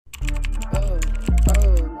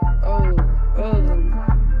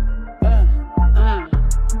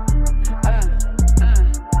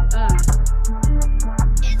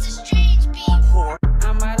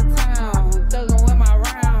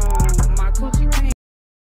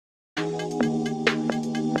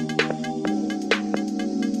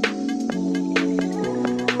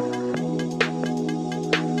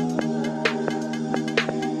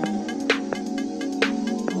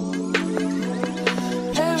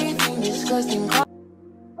disgusting.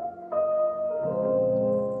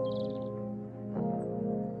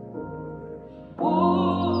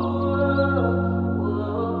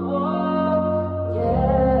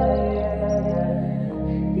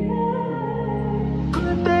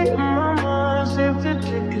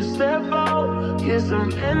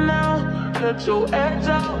 Cut your edge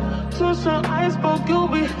out to some iceberg, you'll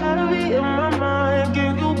be heavy in my mind.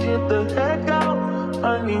 Can you get the heck out?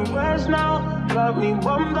 I need rest now. Got me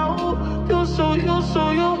bummed out. You so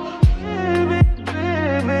baby,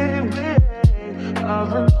 baby, baby. I've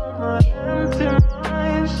been on my empty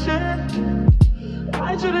mind, shit.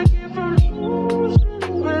 I should've came from losing the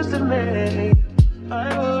best of me. I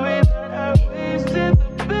worry that I wasted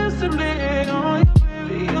the best of me on you,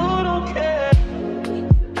 baby. You don't care.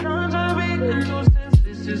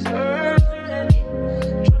 This is hurting.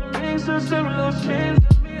 Trying to make some little change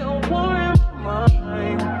to me. A war in my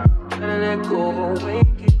mind. Gotta let go of when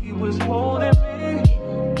he was holding me.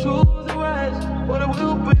 Choose the right, but it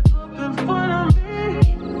will be up in front of me.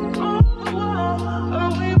 On the wall, I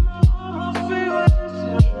leave my armor feelings.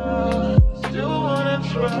 Still wanna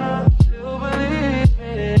try, still believe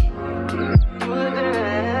in good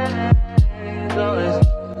days.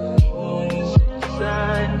 Always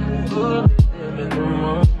inside, good.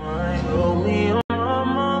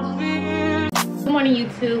 Good morning,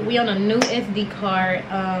 YouTube. We on a new SD card.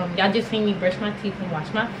 Y'all just seen me brush my teeth and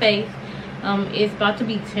wash my face. It's about to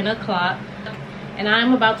be 10 o'clock and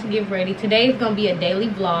I'm about to get ready. Today is gonna be a daily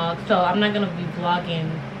vlog, so I'm not gonna be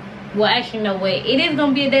vlogging. Well, actually, no way. It is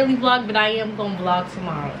gonna be a daily vlog, but I am gonna vlog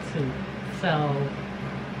tomorrow too. So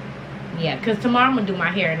yeah, because tomorrow I'm gonna do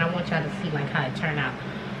my hair and I want y'all to see like how it turned out.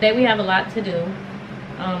 Today we have a lot to do.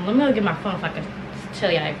 Let me go get my phone so I can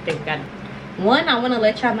tell y'all everything we got. One, I want to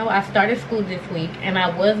let y'all know I started school this week and I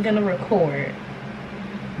was gonna record,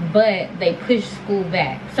 but they pushed school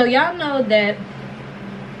back. So y'all know that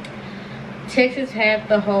Texas had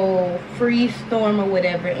the whole freeze storm or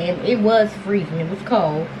whatever, and it was freezing. It was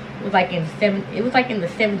cold. It was like in the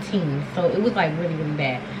 17s, so it was like really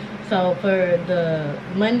bad. So for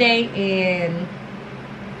Monday,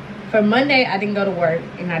 I didn't go to work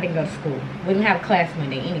and I didn't go to school. We didn't have class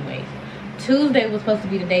Monday anyways. Tuesday was supposed to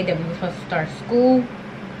be the day that we were supposed to start school.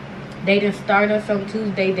 They didn't start us on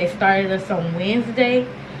Tuesday. They started us on Wednesday.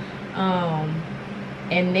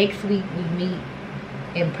 And next week we meet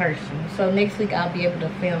in person. So next week I'll be able to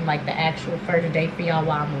film like the actual first day for y'all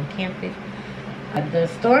while I'm on campus. The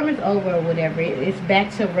storm is over or whatever. It's back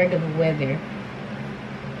to regular weather.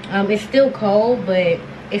 It's still cold, but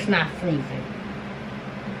it's not freezing.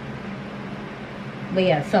 But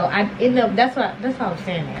yeah, so I end up, that's why I was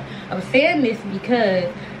saying that. I was saying this because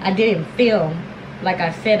I didn't film like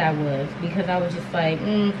I said I was, because I was just like,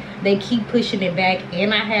 they keep pushing it back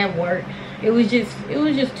and I had work. It was just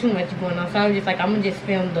too much going on. So I was just like, I'm gonna just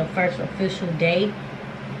film the first official day,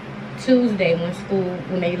 Tuesday,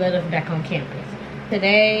 when they let us back on campus.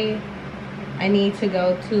 Today I need to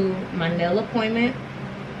go to my nail appointment.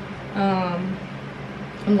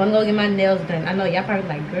 I'm gonna go get my nails done. I know y'all probably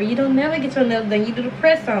like, girl, you don't never get your nails done. You do the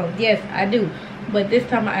press-ons. Yes, I do. But this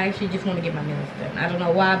time I actually just want to get my nails done. I don't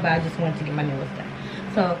know why, but I just wanted to get my nails done.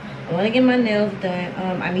 So I want to get my nails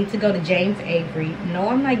done. I need to go to James Avery. No,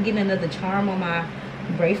 I'm not getting another charm on my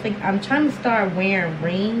bracelet. I'm trying to start wearing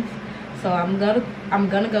rings. So I'm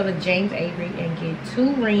gonna go to James Avery and get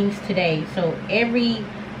 2 rings today. So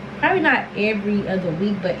probably not every other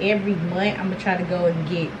week, but every month I'm gonna try to go and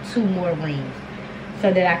get 2 more rings.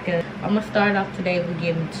 So that I'm gonna start off today with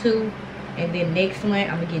getting 2, and then next month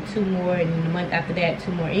I'm gonna get 2 more, and then the month after that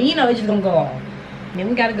 2 more, and you know, it's just gonna go on. And then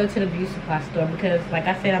we gotta go to the beauty supply store because, like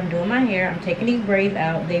I said, I'm doing my hair. I'm taking these braids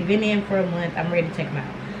out. They've been in for a month. I'm ready to take them out.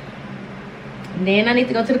 And then I need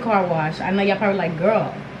to go to the car wash. I know y'all probably like,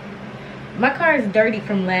 girl, my car is dirty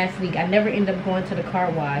from last week. I never end up going to the car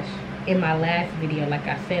wash in my last video like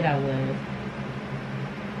I said I would.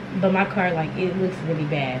 But my car, like, it looks really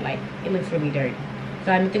bad. Like, it looks really dirty.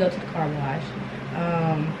 So I need to go to the car wash.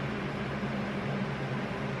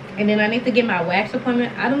 And then I need to get my wax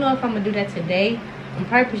appointment. I don't know if I'm going to do that today. I'm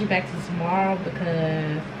probably pushing back to tomorrow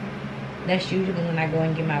because that's usually when I go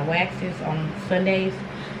and get my waxes on Sundays.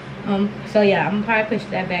 So yeah, I'm probably push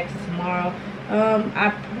that back to tomorrow.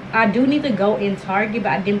 I do need to go in Target,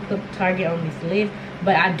 but I didn't put Target on this list.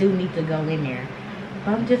 But I do need to go in there.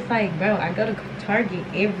 But I'm just like, bro, I go to Target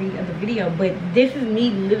every other video. But this is me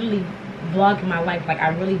literally vlogging my life. Like, I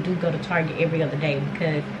really do go to Target every other day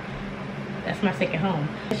because that's my second home.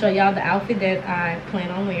 I'll show y'all the outfit that I plan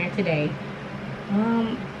on wearing today.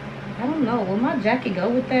 I don't know. Will my jacket go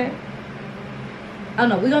with that? I don't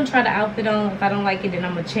know. We're going to try the outfit on. If I don't like it, then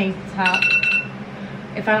I'm going to change the top.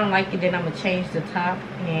 If I don't like it, then I'm gonna change the top.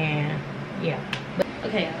 And yeah. But,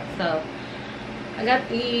 okay, so I got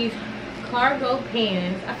these cargo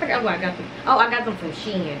pants. I forgot where I got them. Oh, I got them from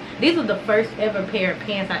Shein. These were the first ever pair of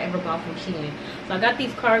pants I ever bought from Shein. So I got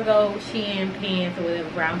these cargo Shein pants, or whatever,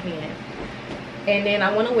 brown pants. And then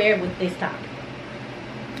I want to wear it with this top.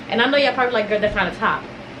 And I know y'all probably like, girl, that's not a top.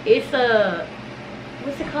 It's a,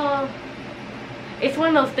 what's it called? It's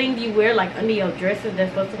one of those things you wear like under your dresses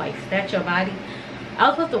that's supposed to like snatch your body. I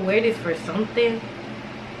was supposed to wear this for something,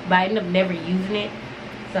 but I ended up never using it.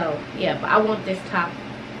 So yeah, but I want this top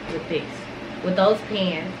with this, with those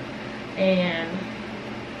pants. And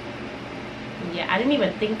yeah, I didn't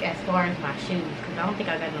even think as far as my shoes, because I don't think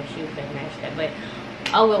I got no shoes that match that. But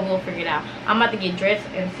oh well, we'll figure it out. I'm about to get dressed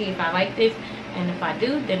and see if I like this, and if I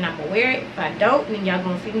do, then I'm gonna wear it. If I don't, then y'all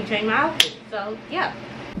gonna see me change my outfit. So yeah.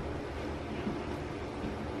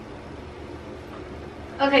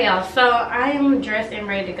 Okay, y'all, so I am dressed and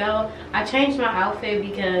ready to go. I changed my outfit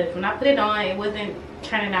because when I put it on, it wasn't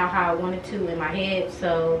turning out how I wanted to in my head.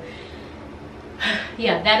 So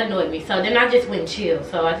yeah, that annoyed me. So then I just went chill.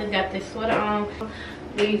 So I just got this sweater on,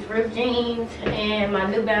 these ripped jeans, and my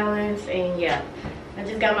New Balance. And yeah, I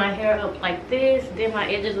just got my hair up like this, did my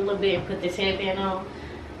edges a little bit, and put this headband on.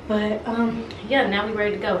 But yeah, now we're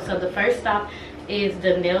ready to go. So the first stop is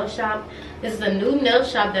the nail shop. This is a new nail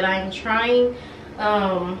shop that I'm trying.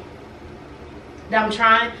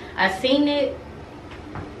 I seen it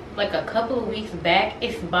like a couple of weeks back.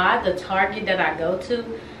 It's by the Target that I go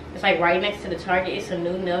to. It's like right next to the Target. It's a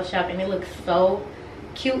new nail shop and it looks so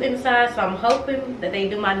cute inside. So I'm hoping that they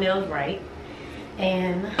do my nails right.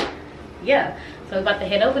 And yeah, so we're about to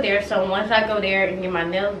head over there. So once I go there and get my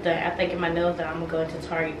nails done, after I get my nails done, I'm gonna go into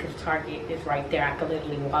Target, because Target is right there. I could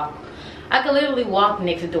literally walk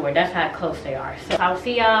next door. That's how close they are. So I'll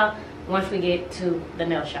see y'all once we get to the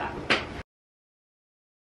nail shop.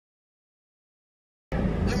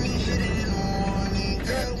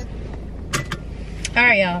 All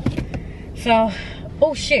right, y'all. So,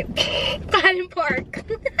 oh shit, I didn't park.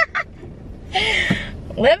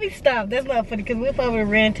 Let me stop. That's not funny, because if I would have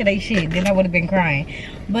ran to their shit, then I would have been crying.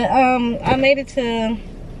 But I made it to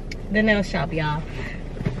the nail shop, y'all.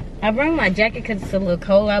 I brought my jacket because it's a little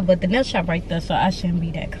cold out, but the nail shop right there, so I shouldn't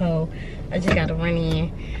be that cold. I just gotta run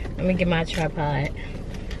in. Let me get my tripod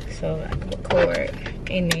so I can record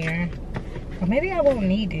in there. Or maybe I won't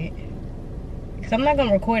need it, because I'm not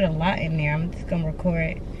gonna record a lot in there. I'm just gonna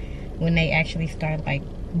record when they actually start like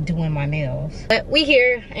doing my nails. But we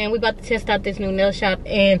here and we about to test out this new nail shop.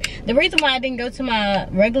 And the reason why I didn't go to my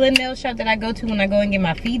regular nail shop that I go to when I go and get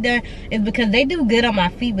my feet done is because they do good on my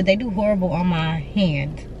feet, but they do horrible on my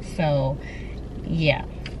hands. So yeah,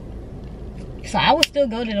 so I would still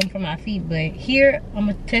go to them for my feet, but here I'm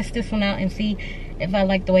gonna test this one out and see if I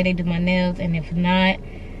like the way they do my nails. And if not,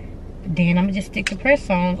 then I'm gonna just stick to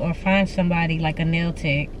press-ons or find somebody like a nail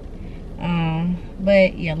tech.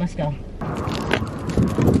 But yeah, let's go.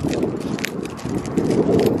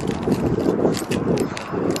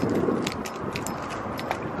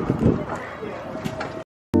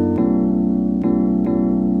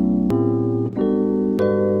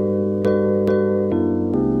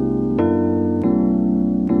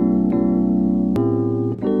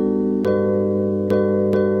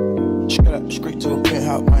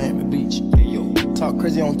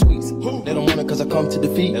 Crazy on tweets. They don't want it cause I come to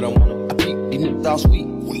defeat. They don't want it. I peek, these niggas all sweet.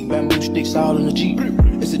 Bamboo sticks all in the Jeep.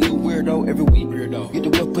 It's a new weirdo every week. Get the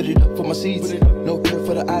whip, put it up for my seeds. No care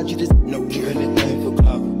for the IG, just no do anything for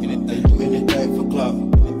club. They do anything for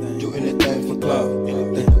club. Do anything for club.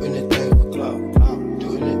 They do anything for club.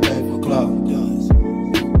 Do anything for club.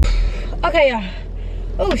 Okay, y'all.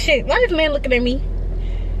 Oh shit, why is this man looking at me?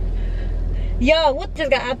 Yo, what just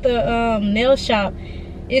got out the nail shop?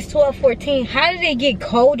 It's 12:14. How did it get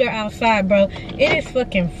colder outside, bro? It is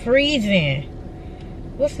fucking freezing.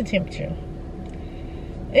 What's the temperature?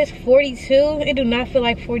 It's 42. It do not feel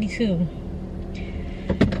like 42.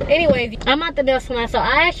 Anyways, I'm at the nail salon. So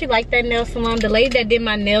I actually like that nail salon. The lady that did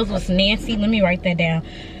my nails was Nancy. Let me write that down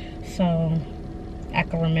so I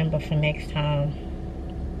can remember for next time.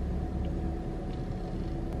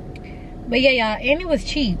 But yeah, y'all, and it was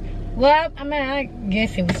cheap. Well, I mean, I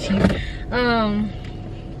guess it was cheap.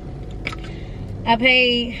 I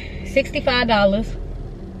paid $65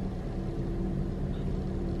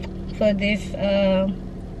 for this style.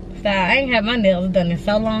 I ain't had my nails done in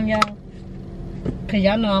so long, y'all, cause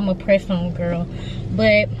y'all know I'm a press-on girl.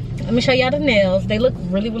 But let me show y'all the nails. They look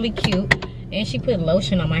really, really cute. And she put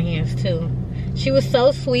lotion on my hands too. She was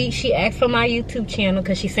so sweet. She asked for my YouTube channel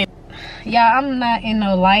because she said, y'all, I'm not in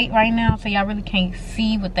no light right now, so y'all really can't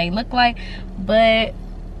see what they look like. But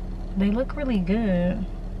They look really good.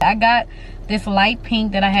 I got this light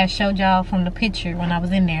pink that I had showed y'all from the picture when I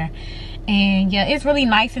was in there. And yeah, it's really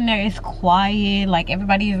nice in there. It's quiet. Like,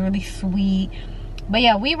 everybody is really sweet. But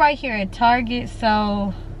yeah, we right here at Target.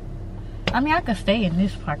 So, I mean, I could stay in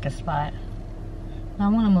this parking spot. I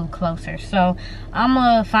want to move closer. So, I'm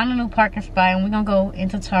going to find a new parking spot. And we're going to go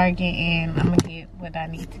into Target. And I'm going to get what I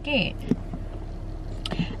need to get.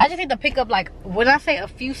 I just need to pick up, like, when I say a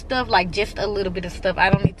few stuff, like, just a little bit of stuff. I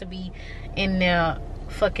don't need to be in there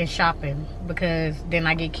fucking shopping, because then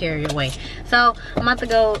I get carried away. So I'm about to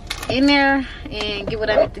go in there and get what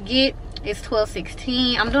I need to get. It's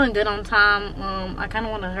 12:16. I'm doing good on time. I kind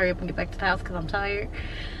of want to hurry up and get back to the house because I'm tired.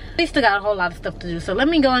 We still got a whole lot of stuff to do. So let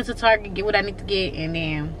me go into Target, get what I need to get, and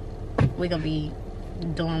then we're gonna be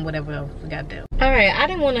doing whatever else we gotta do. All right, I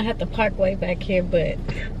didn't want to have to park way back here, but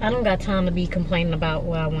I don't got time to be complaining about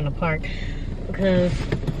where I want to park, because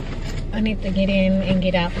I need to get in and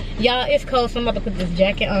get out. Y'all, it's cold, so I'm about to put this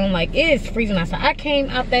jacket on. Like, it is freezing outside. I came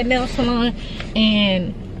out that nail salon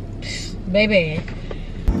and baby,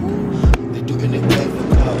 They doing it live for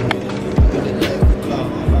clout.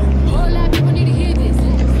 Whole lot of people need to hear this.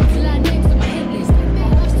 Till I names on my hit list.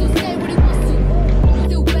 I still say what he wants to.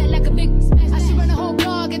 Still wet like a big. I should run a whole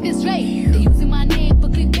blog at this rate. They using my name for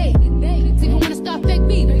clickbait. Even wanna start fake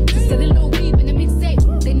beef. Selling low weed in the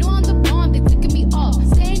mixtape. They know I'm the bomb. They ticking me off.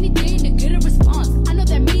 Say anything to get a response. I know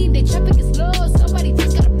that mean they traffic is slow. Somebody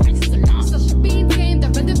just gotta practice along. So she being tame.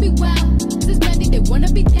 They'd rather be wild. This bandit, they wanna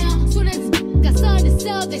be down. Soon as got something to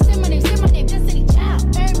sell, they say my name, Destiny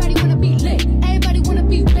Child. Everybody wanna be lit, everybody wanna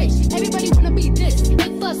be rich, everybody wanna be this.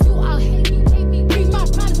 They fuss you out, hate me, bring my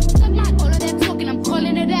products, suck my all of that talking, I'm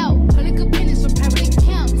calling it out. Calling good business from private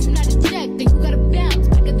accounts. Not a check, then you gotta bounce.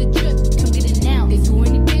 Back of the drip, come get it now. They do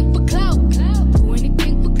anything for clout, do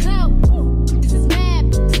anything for clout. This is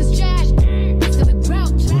mad, this is trash, this is the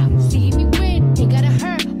grouch. See me win, ain't gotta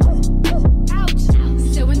hurt, ouch.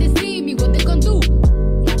 So when they see me, what they gon' do?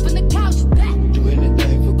 Up on the couch, back. Do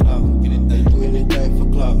anything for clout. Do anything for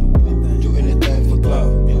clout. Do anything for clout.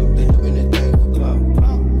 Do anything for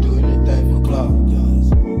clout. Do anything for clout.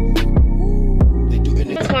 They do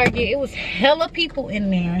anything. Target, it was hella people in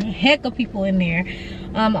there, heck of people in there.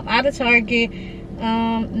 I'm out of Target.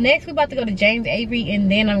 Next we're about to go to James Avery, and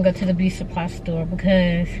then I'm gonna go to the beauty supply store,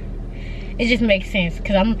 because it just makes sense,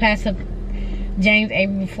 because I'm gonna pass up James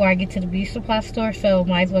Avery before I get to the beauty supply store, so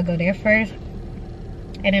might as well go there first,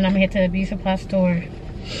 and then I'm gonna head to the beauty supply store,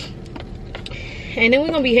 and then we're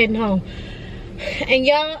gonna be heading home. And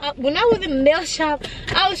y'all, when I was in the nail shop,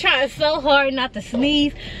 I was trying so hard not to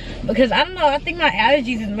sneeze, because I don't know, I think my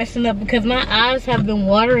allergies is messing up, because my eyes have been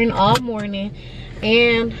watering all morning,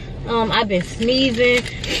 and I've been sneezing,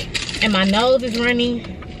 and my nose is running.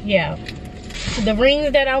 Yeah, the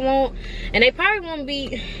rings that I want, and they probably won't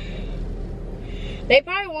be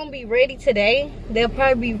ready today. They'll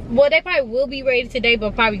probably be, well, they probably will be ready today,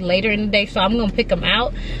 but probably later in the day, so I'm gonna pick them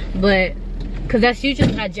out. But because that's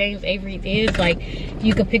usually how James Avery is, like,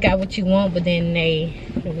 you can pick out what you want, but then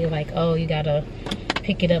they'll be like, oh, you gotta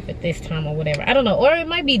pick it up at this time or whatever. I don't know, or it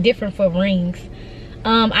might be different for rings.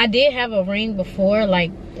 I did have a ring before,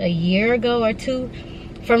 like a year ago or two,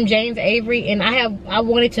 from James Avery, and I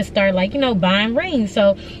wanted to start, like, you know, buying rings.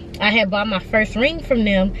 So I had bought my first ring from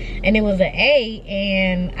them, and it was an A,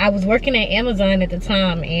 and I was working at Amazon at the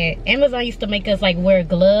time, and Amazon used to make us, like, wear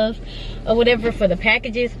gloves or whatever for the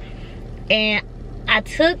packages. And I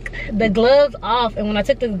took the gloves off, and when I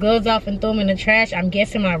took the gloves off and threw them in the trash, I'm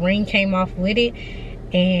guessing my ring came off with it.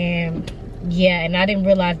 And yeah, and I didn't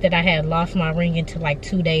realize that I had lost my ring until like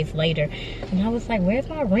 2 days later. And I was like, where's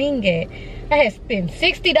my ring at? I had spent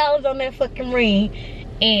 $60 on that fucking ring,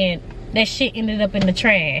 and that shit ended up in the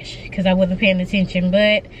trash because I wasn't paying attention.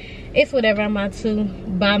 But it's whatever. I'm about to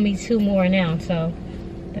buy me 2 more now, so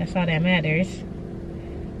that's all that matters.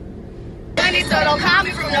 So don't call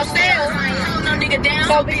me from no sales. No nigga down.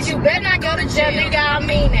 So bitch, you better not go to jail, nigga. I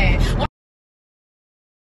mean that.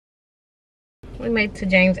 We made it to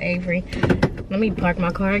James Avery. Let me park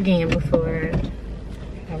my car again before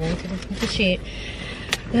I run into this piece of shit.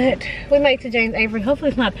 But we made it to James Avery. Hopefully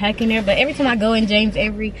it's not packing there. But every time I go in James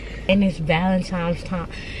Avery, and it's Valentine's time,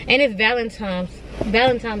 and it's Valentine's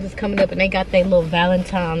is coming up, and they got their little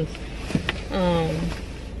Valentine's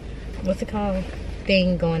what's it called,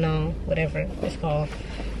 thing going on, whatever it's called,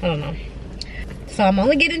 I don't know. So I'm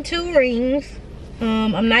only getting 2 rings.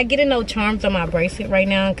 I'm not getting no charms on my bracelet right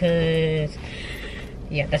now, because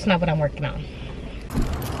yeah, that's not what I'm working on.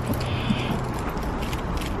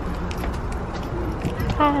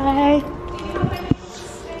 Hi.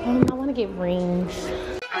 I want to get rings.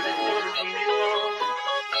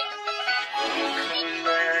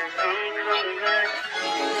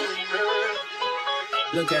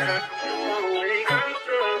 Look at her.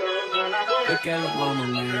 Look at her mama,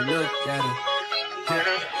 man. Look at her.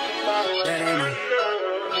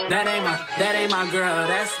 That ain't my girl.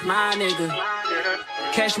 That's my nigga.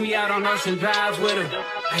 Catch me out on Ocean Drive with her.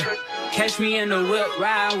 Hey. Catch me in the whip,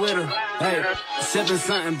 ride with her. Hey. Sipping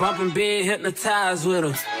something, bumping big, hypnotized with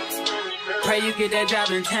her. Pray you get that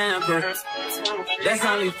job in Tampa. That's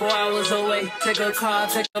only 4 hours away. Take a car,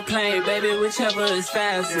 take a plane, baby, whichever is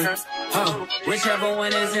faster. Oh, whichever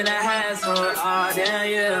one is in the hassle. Oh, damn,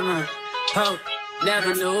 yeah, man. Oh,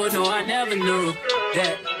 never knew, no, I never knew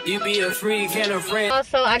that you be a freak and a friend.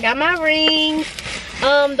 Also, I got my rings.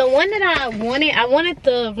 The one that I wanted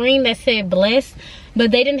the ring that said blessed,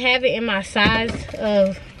 but they didn't have it in my size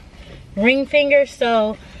of ring finger,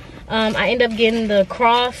 so I ended up getting the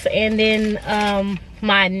cross and then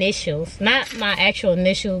my initials. Not my actual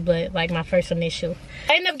initial, but like my first initial.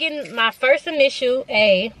 I ended up getting my first initial,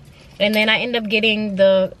 A, and then I ended up getting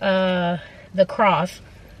the cross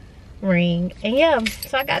ring. And yeah,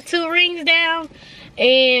 so I got 2 rings down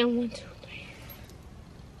and 1, 2, 3,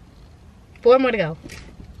 4 more to go,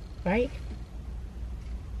 right?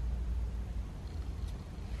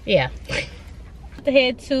 Yeah. To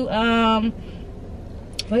head to where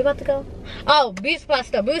we about to go? Oh, beauty supply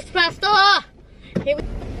store. Beauty supply store.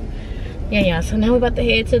 Yeah. So now we're about to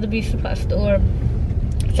head to the beauty supply store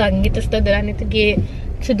so I can get the stuff that I need to get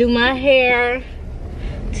to do my hair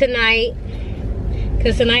tonight.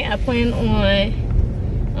 Cause tonight I plan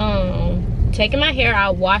on taking my hair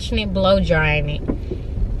out, washing it, blow drying it,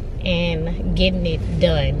 and getting it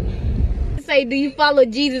done. Say, do you follow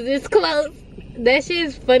Jesus? It's close. That shit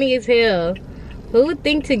is funny as hell. Who would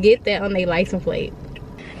think to get that on their license plate?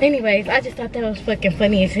 Anyways, I just thought that was fucking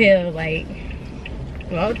funny as hell. Like,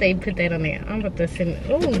 why would they put that on there? I'm about to send.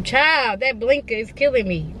 Ooh, child, that blinker is killing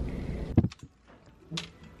me.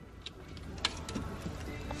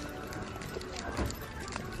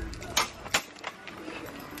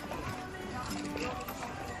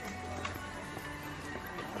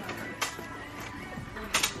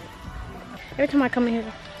 Every time I come in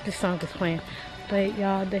here, this song is playing. But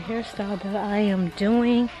y'all, the hairstyle that I am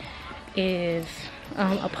doing is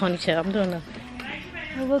a ponytail. I'm doing a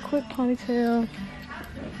little quick ponytail,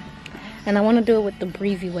 and I want to do it with the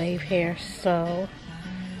breezy wave hair. So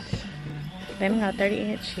they only got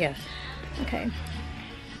 30-inch, yeah. Okay,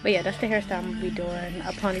 but yeah, that's the hairstyle I'm gonna be doing.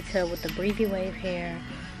 A ponytail with the breezy wave hair.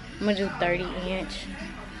 I'm gonna do 30-inch.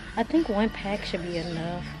 I think 1 pack should be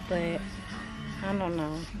enough, but I don't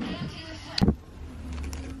know.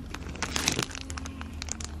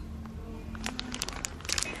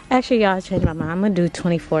 Actually, y'all, I changed my mind. I'm gonna do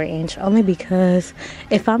 24-inch only because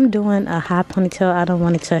if I'm doing a high ponytail, I don't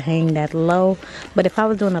want it to hang that low. But if I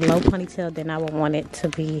was doing a low ponytail, then I would want it to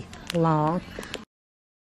be long.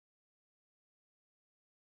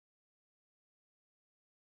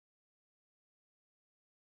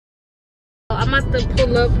 I'm about to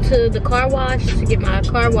pull up to the car wash to get my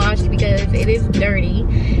car washed because it is dirty,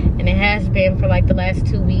 and it has been for like the last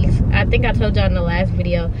 2 weeks. I think I told y'all in the last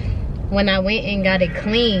video. When I went and got it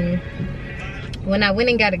clean,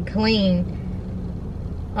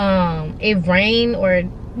 it rained,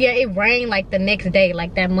 it rained like the next day,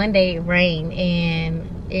 like that Monday it rained, and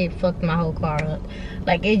it fucked my whole car up.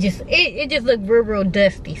 Like it just looked real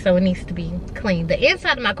dusty, so it needs to be clean. The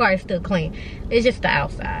inside of my car is still clean. It's just the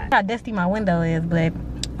outside. How dusty my window is, but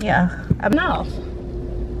yeah, I'm off.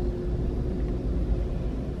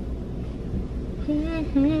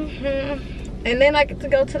 And then I get to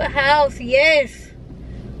go to the house, yes.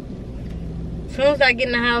 As soon as I get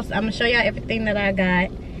in the house, I'm gonna show y'all everything that I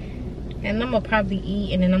got. And I'm gonna probably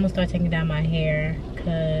eat, and then I'm gonna start taking down my hair.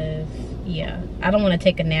 Cause, yeah, I don't wanna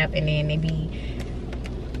take a nap and then it be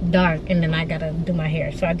dark and then I gotta do my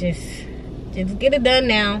hair. So I just get it done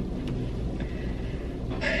now.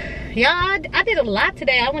 Y'all, I did a lot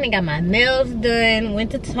today. I went and got my nails done,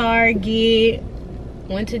 went to Target,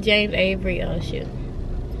 went to James Avery, oh shit.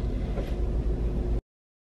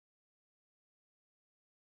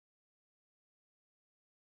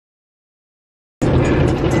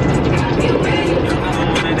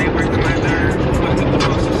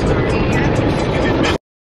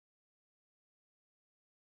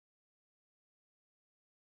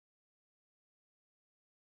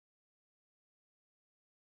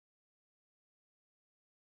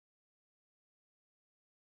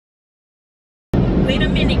 Wait a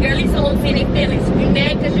minute, girl, these hoes in their feelings. You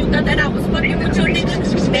mad cause you thought that I was fucking with your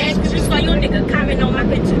nigga? Mad cause you saw your nigga comment on my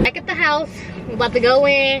picture. Back at the house, I'm about to go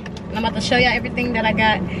in, and I'm about to show y'all everything that I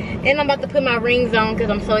got. And I'm about to put my rings on because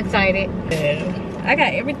I'm so excited. I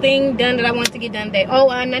got everything done that I want to get done today. Oh,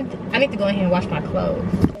 I need to go in here and wash my clothes.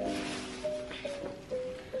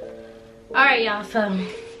 Alright, y'all, so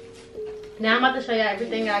now I'm about to show y'all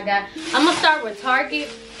everything I got. I'm gonna start with Target.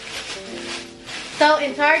 So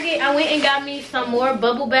in Target, I went and got me some more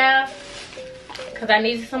bubble bath because I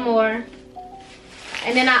needed some more.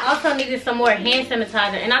 And then I also needed some more hand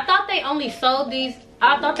sanitizer. And I thought they only sold these.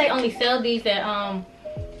 I thought they only sell these at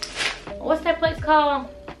what's that place called?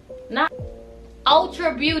 Not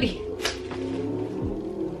Ultra Beauty.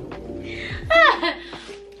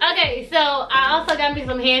 Okay, so I also got me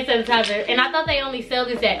some hand sanitizer, and I thought they only sell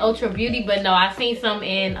this at Ultra Beauty, but no, I seen some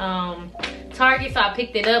in Target, so I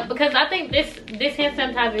picked it up because I think this hand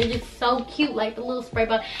sanitizer is just so cute, like the little spray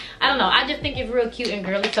bottle. I don't know, I just think it's real cute and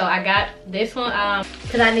girly, so I got this one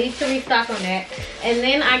because I need to restock on that. And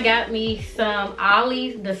then I got me some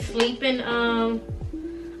Ollie's, the sleeping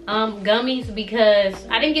gummies, because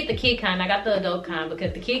I didn't get the kid kind, I got the adult kind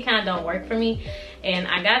because the kid kind don't work for me. And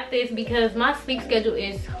I got this because my sleep schedule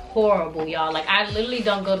is horrible, y'all. Like, I literally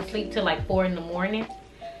don't go to sleep till like 4 in the morning.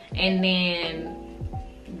 And then,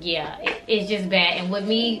 yeah, it's just bad. And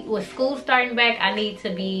with school starting back, I need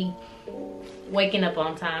to be waking up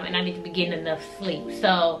on time. And I need to be getting enough sleep.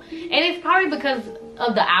 So, and it's probably because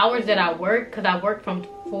of the hours that I work. Because I work from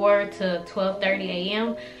 4 to 12:30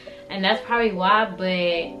 a.m. And that's probably why.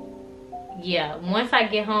 But, yeah, once I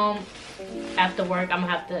get home after work, I'm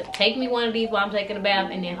gonna have to take me one of these while I'm taking a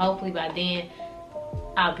bath, and then hopefully by then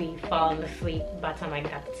I'll be falling asleep by the time I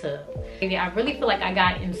got the tub. I really feel like I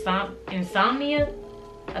got insomnia.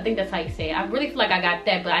 I think that's how you say it. I really feel like I got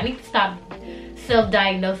that, but I need to stop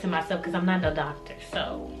self-diagnosing myself because I'm not no doctor.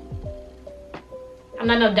 So I'm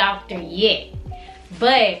not no doctor yet.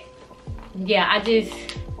 But yeah, I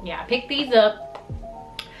picked these up,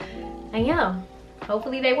 and yeah,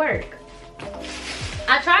 hopefully they work.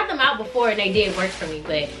 I tried them out before and they did work for me,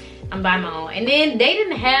 but I'm buying my own. And then they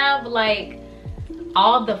didn't have like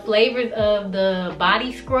all the flavors of the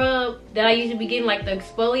body scrub that I usually be getting, like the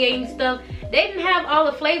exfoliating stuff. They didn't have all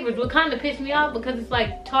the flavors, what kind of pissed me off, because it's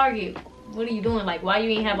like, Target, what are you doing? Like, why you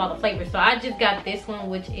ain't have all the flavors? So I just got this one,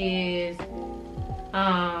 which is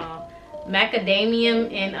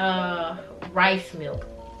macadamia and rice milk.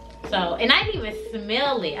 So, and I didn't even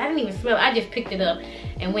smell it. I just picked it up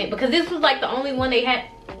and went, because this was like the only one they had.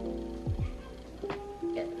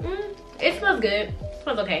 It smells good. It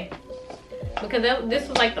smells okay. Because this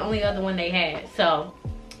was like the only other one they had. So,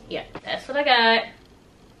 yeah, that's what I got.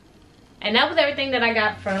 And that was everything that I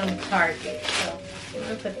got from Target. So, I'm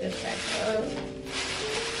gonna put this back up.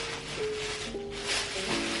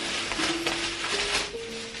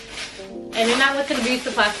 And then I went to the beauty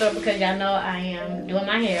supply store because y'all know I am doing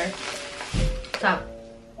my hair. So,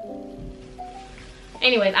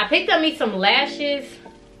 anyways, I picked up me some lashes.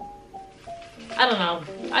 I don't know.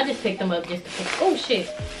 I just picked them up just to pick. Oh shit!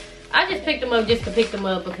 I just picked them up just to pick them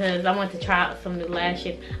up because I want to try out some new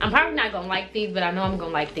lashes. I'm probably not gonna like these, but I know I'm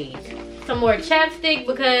gonna like these. Some more chapstick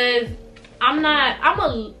because I'm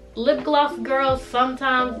a lip gloss girl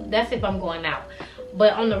sometimes. That's if I'm going out.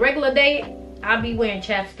 But on the regular day, I'll be wearing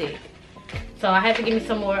chapstick. So I had to give me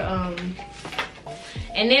some more, and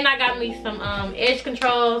then I got me some edge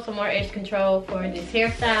control, some more edge control for this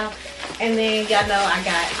hairstyle. And then y'all know I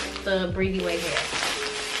got the breezy wave hair.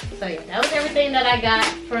 So yeah, that was everything that I got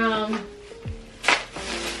from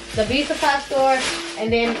the beauty supply store.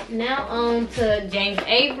 And then now on to James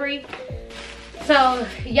Avery. So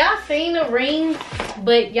y'all seen the rings,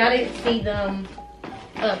 but y'all didn't see them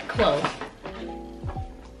up close.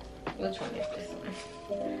 Which one is this one?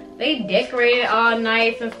 They decorated all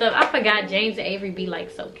nice and stuff. I forgot James Avery be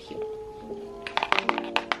like so cute.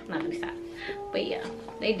 Not to stop. But yeah,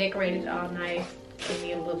 they decorated all nice. Give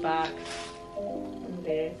me a little box.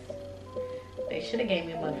 This. They should have gave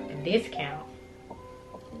me a discount.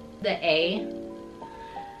 The A.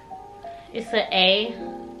 It's an A.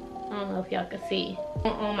 I don't know if y'all can see.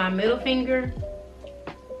 On my middle finger.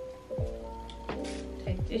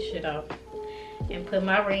 Take this shit off. And put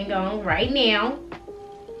my ring on right now.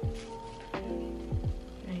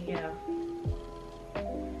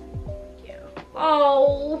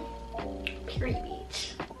 Oh, period,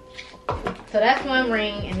 bitch. So that's one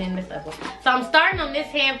ring, and then this other one. So I'm starting on this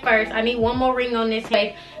hand first. I need one more ring on this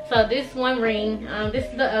hand. So this one ring, this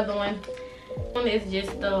is the other one. This one is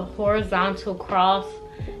just the horizontal cross,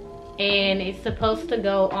 and it's supposed to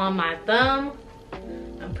go on my thumb.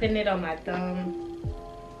 I'm putting it on my thumb.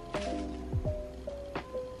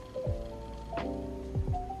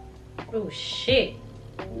 Oh shit.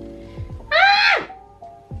 Ah!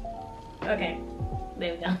 Okay,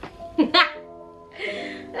 there we go.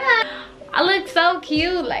 I look so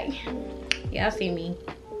cute, like, y'all see me.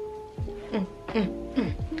 All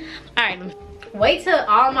right, Wait till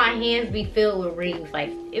all my hands be filled with rings. Like,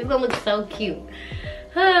 it's gonna look so cute.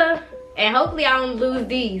 And hopefully I don't lose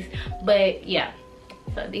these. But yeah,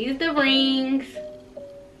 so these the rings.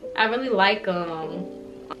 I really like them.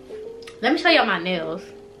 Let me show y'all my nails.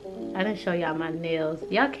 I didn't show y'all my nails.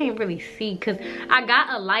 Y'all can't really see because I got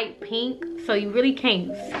a light pink, so you really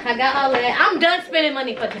can't. I got all that. I'm done spending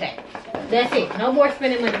money for today. That's it. No more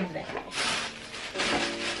spending money today.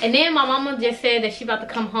 And then my mama just said that she about to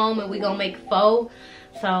come home and we gonna make pho.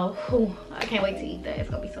 So I can't wait to eat that. It's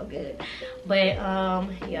gonna be so good. But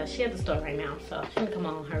yeah, she at the store right now, so she can come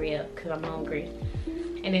on, hurry up, because I'm hungry.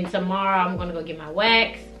 And then tomorrow I'm gonna go get my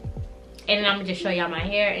wax. And then I'm gonna just show y'all my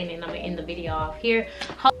hair, and then I'm gonna end the video off here.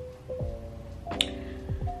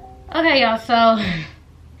 Okay, y'all, so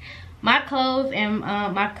my clothes and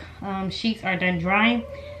my sheets are done drying.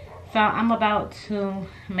 So I'm about to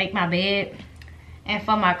make my bed. And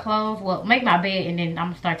for my clothes, well, make my bed, and then I'm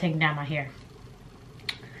gonna start taking down my hair.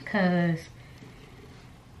 Cause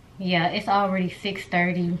yeah, it's already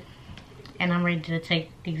 6:30 and I'm ready to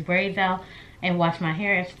take these braids out and wash my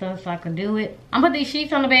hair and stuff so I can do it. I'm gonna put these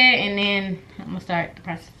sheets on the bed, and then I'm gonna start the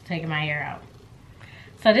process of taking my hair out.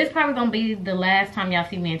 So this is probably gonna be the last time y'all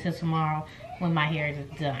see me until tomorrow when my hair is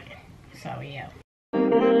done. So yeah.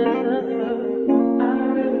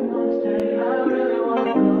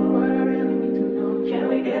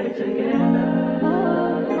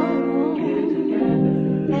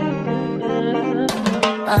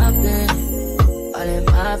 I've been all in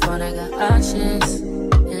my phone, I got options.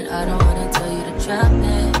 And I don't wanna tell you to drop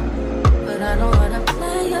it, but I don't wanna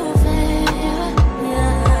play your fair.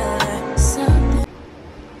 Yeah, something.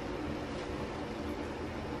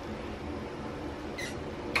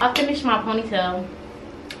 I finished my ponytail.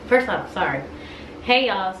 First off, sorry. Hey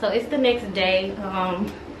y'all, so it's the next day.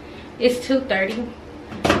 It's 2:30.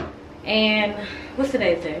 And what's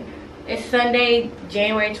today's day? It's Sunday,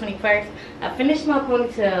 January 21st. I finished my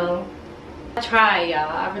ponytail. I tried, y'all.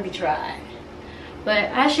 I really tried. But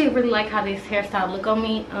I actually really like how this hairstyle look on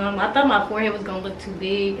me. I thought my forehead was gonna look too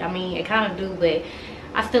big. I mean, it kind of do, but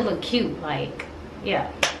I still look cute. Like, yeah.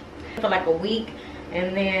 For like a week.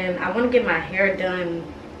 And then I want to get my hair done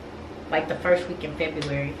like the first week in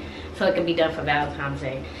February, so it can be done for Valentine's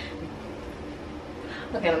Day.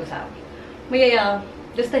 Okay, let me stop. But yeah, y'all,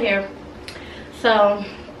 just the hair. So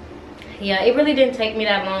yeah, it really didn't take me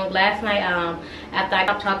that long. Last night, after I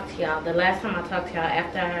stopped talking to y'all, the last time I talked to y'all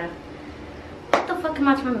after, what the fuck am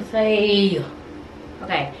I trying to say?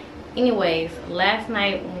 Okay, anyways, last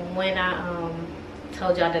night when I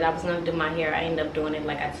told y'all that I was gonna do my hair, I ended up doing it.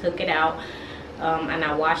 Like, I took it out and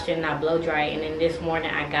I washed it and I blow dried it, and then this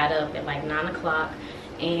morning I got up at like 9 o'clock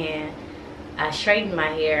and I straightened my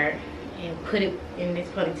hair and put it in this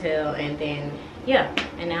ponytail, and then yeah,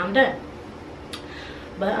 and now I'm done.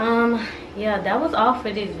 But yeah, that was all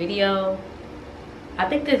for this video. I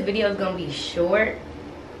think this video is gonna be short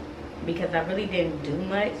because I really didn't do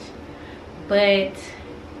much. But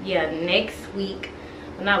yeah, next week,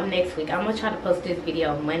 not next week, I'm gonna try to post this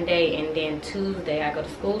video Monday, and then Tuesday I go to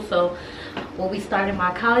school, so we'll be starting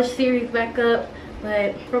my college series back up.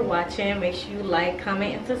 But for watching, make sure you like,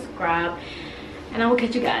 comment, and subscribe, and I will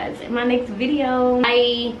catch you guys in my next video.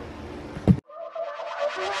 Bye.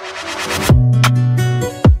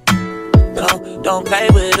 Don't play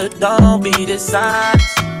with it, don't be the size.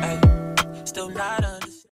 Still not